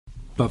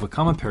Bava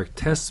Kamma, Perik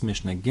Tes,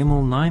 Mishnah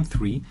Gimel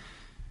 9.3.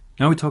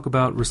 Now we talk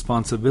about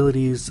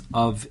responsibilities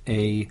of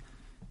a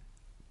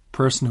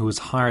person who is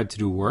hired to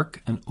do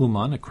work, an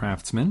uman, a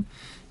craftsman.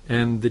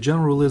 And the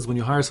general rule is when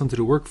you hire someone to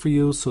do work for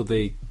you, so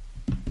they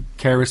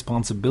carry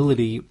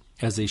responsibility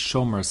as a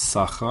shomer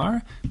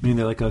sachar, meaning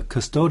they're like a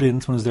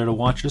custodian, someone who's there to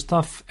watch your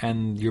stuff,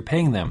 and you're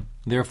paying them.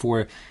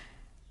 Therefore,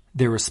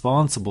 they're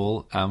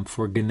responsible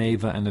for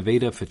Geneva and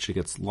Aveda if it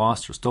gets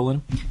lost or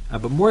stolen.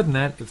 But more than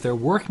that, if they're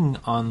working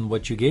on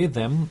what you gave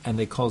them and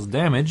they cause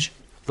damage,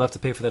 they'll have to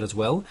pay for that as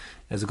well,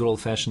 as a good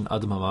old-fashioned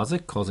Adam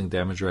HaMazik, causing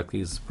damage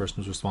directly is the person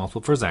who's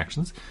responsible for his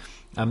actions.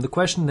 The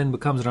question then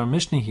becomes in our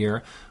Mishnah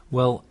here,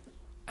 well,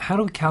 how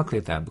do we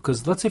calculate that?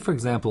 Because let's say, for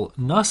example,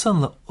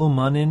 Nasan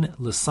le'umanin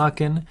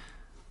l'sakin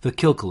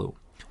v'kilkalu.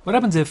 What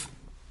happens if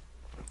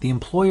the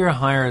employer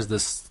hires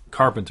this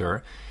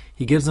carpenter,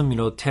 he gives him,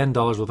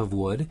 $10 worth of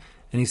wood,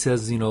 and he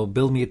says,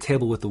 build me a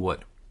table with the wood.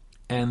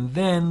 And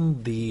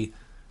then the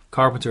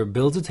carpenter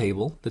builds a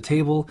table. The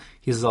table,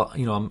 he says, I'm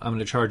going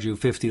to charge you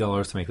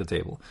 $50 to make the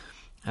table.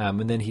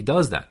 And then he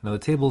does that. Now the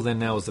table then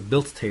now is a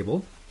built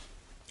table,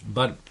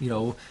 but,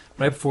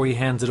 right before he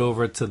hands it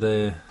over to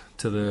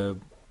the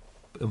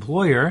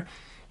employer,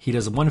 he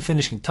does one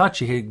finishing touch,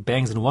 he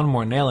bangs in one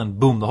more nail, and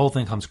boom, the whole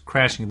thing comes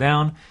crashing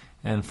down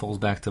and falls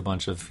back to a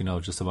bunch of,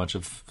 just a bunch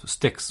of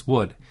sticks,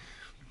 wood.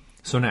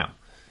 So now,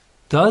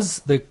 does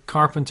the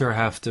carpenter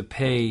have to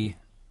pay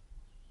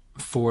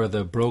for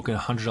the broken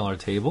 $100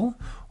 table,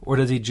 or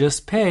does he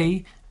just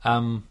pay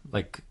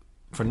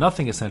for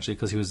nothing essentially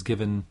because he was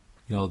given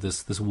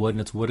this wood and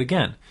it's wood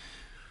again?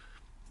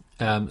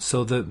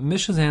 So the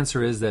Mishnah's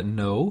answer is that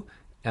no,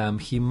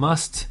 he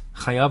must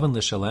chayavan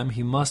l'shalem,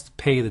 he must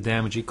pay the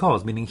damage he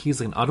caused, meaning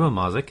he's like an Adam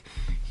HaMazik,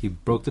 he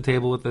broke the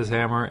table with his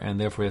hammer and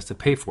therefore he has to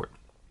pay for it.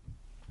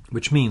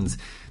 Which means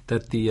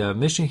that the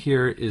Mishnah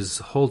here is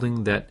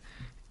holding that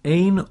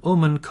ein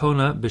uman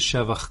kona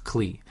b'shevach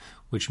kli,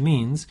 which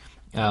means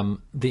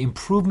the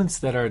improvements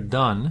that are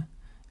done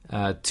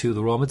to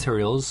the raw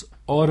materials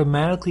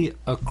automatically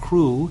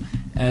accrue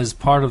as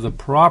part of the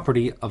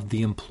property of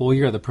the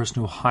employer, the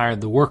person who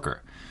hired the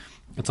worker.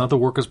 It's not the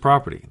worker's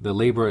property. The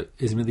labor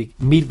is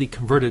immediately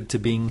converted to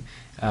being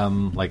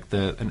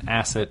an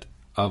asset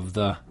of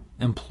the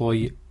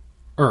employer.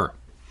 So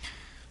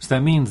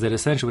that means that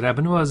essentially what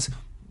happened was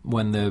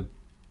when the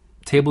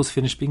table was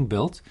finished being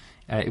built,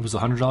 it was a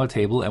 $100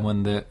 table, and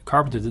when the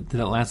carpenter did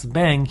that last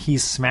bang, he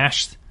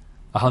smashed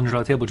a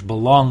 $100 table which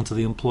belonged to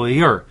the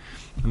employer,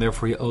 and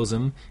therefore he owes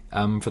him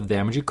for the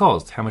damage he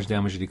caused. How much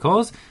damage did he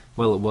cause?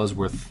 Well, it was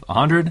worth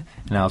 100, and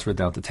now it's worth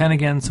down to 10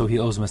 again, so he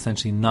owes him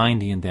essentially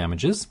 90 in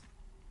damages.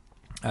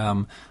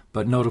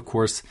 But note, of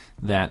course,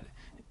 that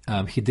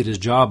he did his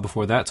job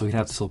before that,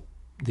 so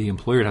the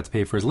employer would have to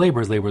pay for his labor.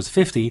 His labor was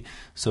 50,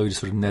 so he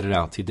just sort of netted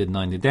out. He did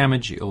 90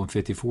 damage, you owe him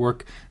 50 for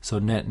work, so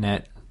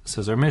net,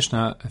 says our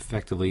Mishnah,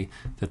 effectively,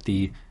 that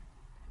the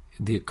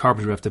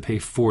carpenter would have to pay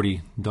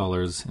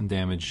 $40 in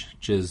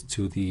damages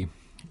to the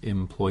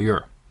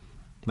employer.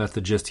 That's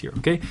the gist here,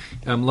 okay?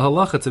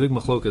 Lahalacha, it's a big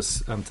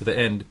machlokas to the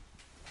end.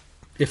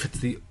 If it's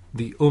the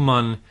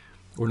uman,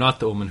 or not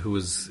the uman, who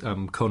is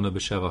kona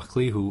b'shevach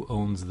kli, who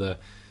owns the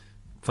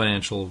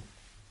financial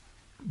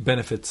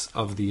benefits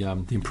of the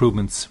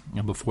improvements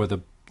before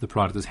the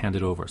product is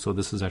handed over. So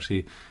this is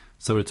actually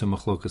similar to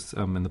machlokas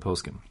in the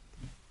poskim,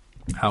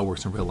 how it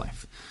works in real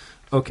life.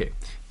 Okay,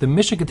 the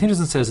Mishnah continues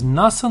and says,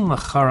 Nasan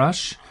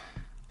lacharash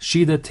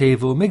shida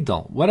tevu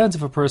migdal. What happens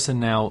if a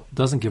person now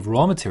doesn't give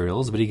raw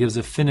materials, but he gives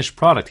a finished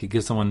product? He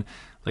gives someone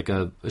like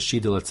a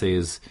shida, let's say,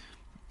 is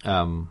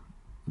in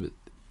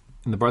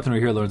the bartender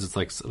here learns it's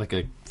like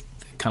a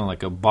kind of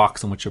like a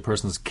box in which a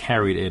person is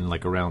carried in,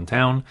 like around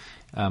town.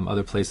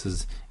 Other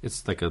places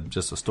it's like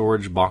just a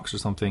storage box or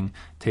something.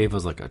 Teva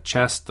is like a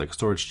chest, like a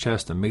storage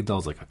chest, and migdal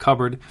is like a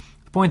cupboard.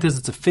 The point is,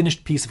 it's a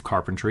finished piece of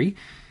carpentry,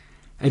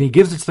 and he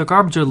gives it to the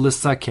carpenter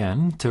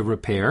l'saken, to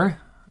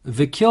repair,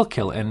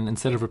 v'kilkil, and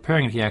instead of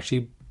repairing it, he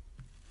actually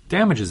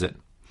damages it.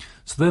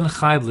 So then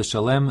chayv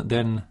l'shalem,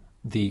 then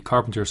the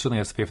carpenter certainly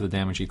has to pay for the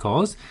damage he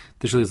caused.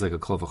 This really is like a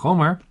kol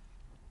v'chomer.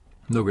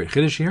 No great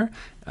chiddush here,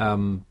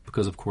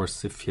 because of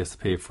course, if he has to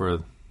pay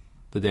for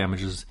the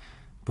damages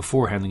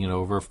before handing it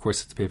over, of course,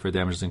 he has to pay for the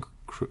damages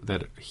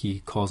that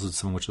he causes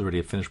someone which is already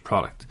a finished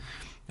product.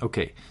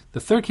 Okay, the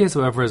third case,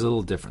 however, is a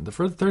little different. The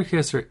third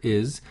case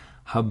is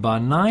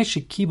habanai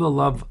shekiba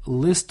lav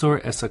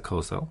listor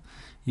esakosel.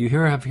 You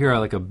have here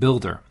like a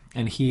builder,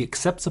 and he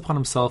accepts upon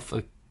himself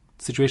a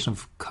situation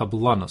of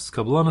kablanos.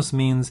 Kablanos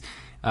means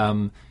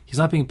he's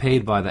not being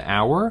paid by the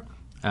hour,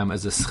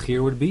 as a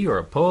schir would be, or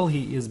a pol.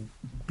 He is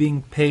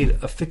being paid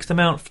a fixed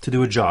amount to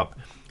do a job.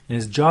 And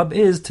his job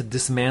is to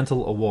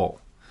dismantle a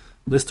wall.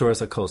 Listor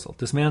esakosel,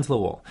 dismantle a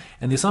wall.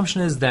 And the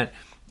assumption is that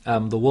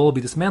the wall will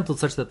be dismantled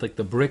such that like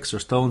the bricks or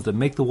stones that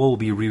make the wall will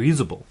be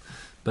reusable.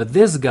 But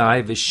this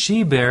guy,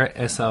 Vishiber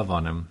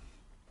esavanim,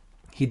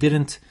 he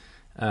didn't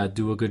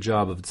do a good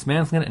job of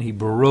dismantling it, and he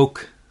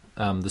broke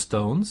the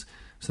stones,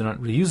 so they're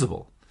not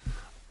reusable.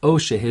 O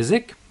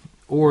shehizik,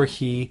 or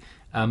he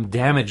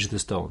damaged the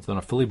stones. They're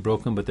not fully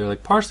broken, but they're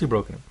like partially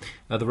broken.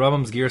 The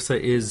Rambam's girsa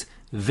is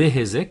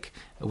vihizik,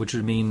 which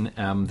would mean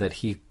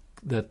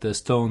that the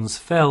stones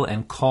fell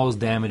and caused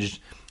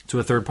damage to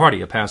a third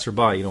party, a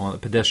passerby, a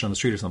pedestrian on the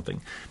street or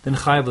something. Then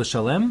chayav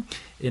l'shalem,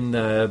 in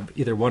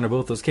either one or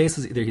both those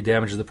cases, either he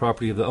damages the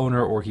property of the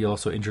owner or he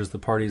also injures the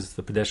parties,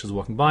 the pedestrians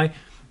walking by.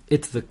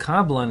 It's the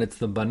kablan, it's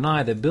the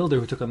banai, the builder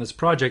who took on this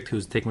project,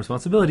 who's taking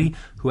responsibility,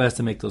 who has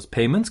to make those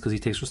payments because he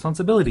takes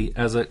responsibility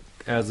as a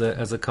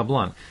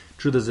kablan.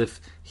 Truth is,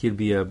 if he'd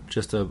be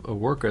just a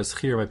worker, as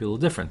here might be a little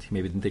different. He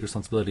maybe didn't take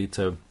responsibility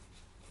to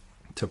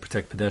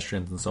protect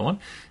pedestrians and so on,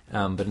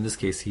 but in this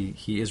case,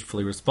 he is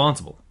fully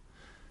responsible.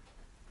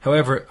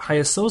 However,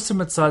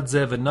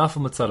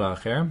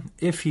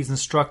 if he's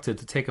instructed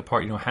to take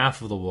apart,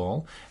 half of the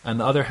wall, and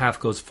the other half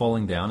goes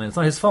falling down, and it's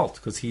not his fault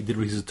because he did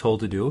what he was told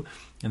to do,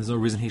 and there's no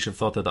reason he should have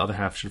thought that the other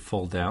half should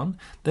fall down,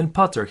 then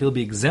pater, he'll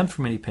be exempt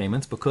from any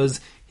payments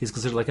because he's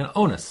considered like an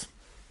onus,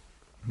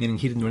 meaning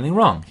he didn't do anything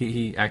wrong.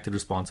 He acted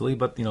responsibly,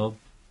 but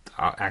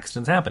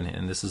accidents happen,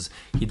 and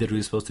he did what he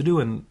was supposed to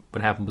do, and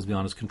what happened was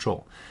beyond his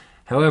control.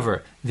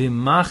 However, the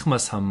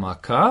machmas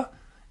hamaka,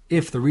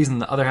 if the reason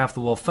the other half of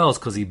the wall fell is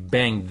because he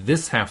banged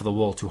this half of the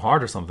wall too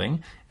hard or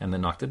something, and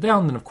then knocked it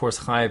down, then of course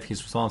chayiv,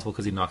 he's responsible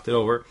because he knocked it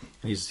over,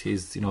 and he's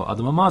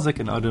adam amazik,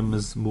 and adam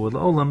is muad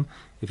la'olam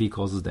if he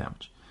causes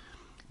damage.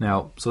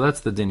 Now, so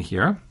that's the din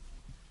here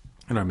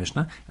in our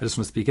Mishnah. I just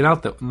want to speak it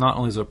out that not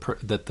only is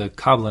that the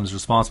kabbalan is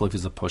responsible if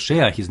he's a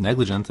poshea, he's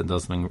negligent and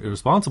does something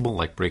irresponsible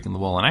like breaking the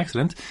wall on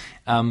accident,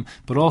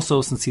 but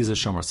also since he's a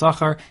shomer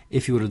sachar,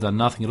 if he would have done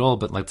nothing at all,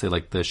 but let's say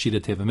like the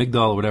shida teva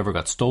migdal or whatever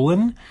got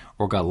stolen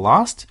or got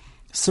lost,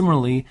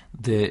 similarly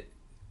the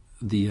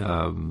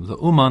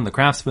uman, the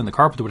craftsman, the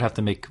carpenter would have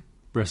to make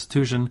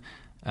restitution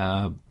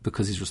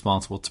because he's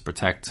responsible to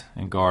protect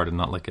and guard and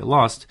not let get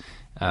lost,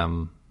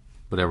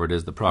 whatever it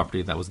is, the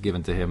property that was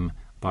given to him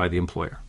by the employer.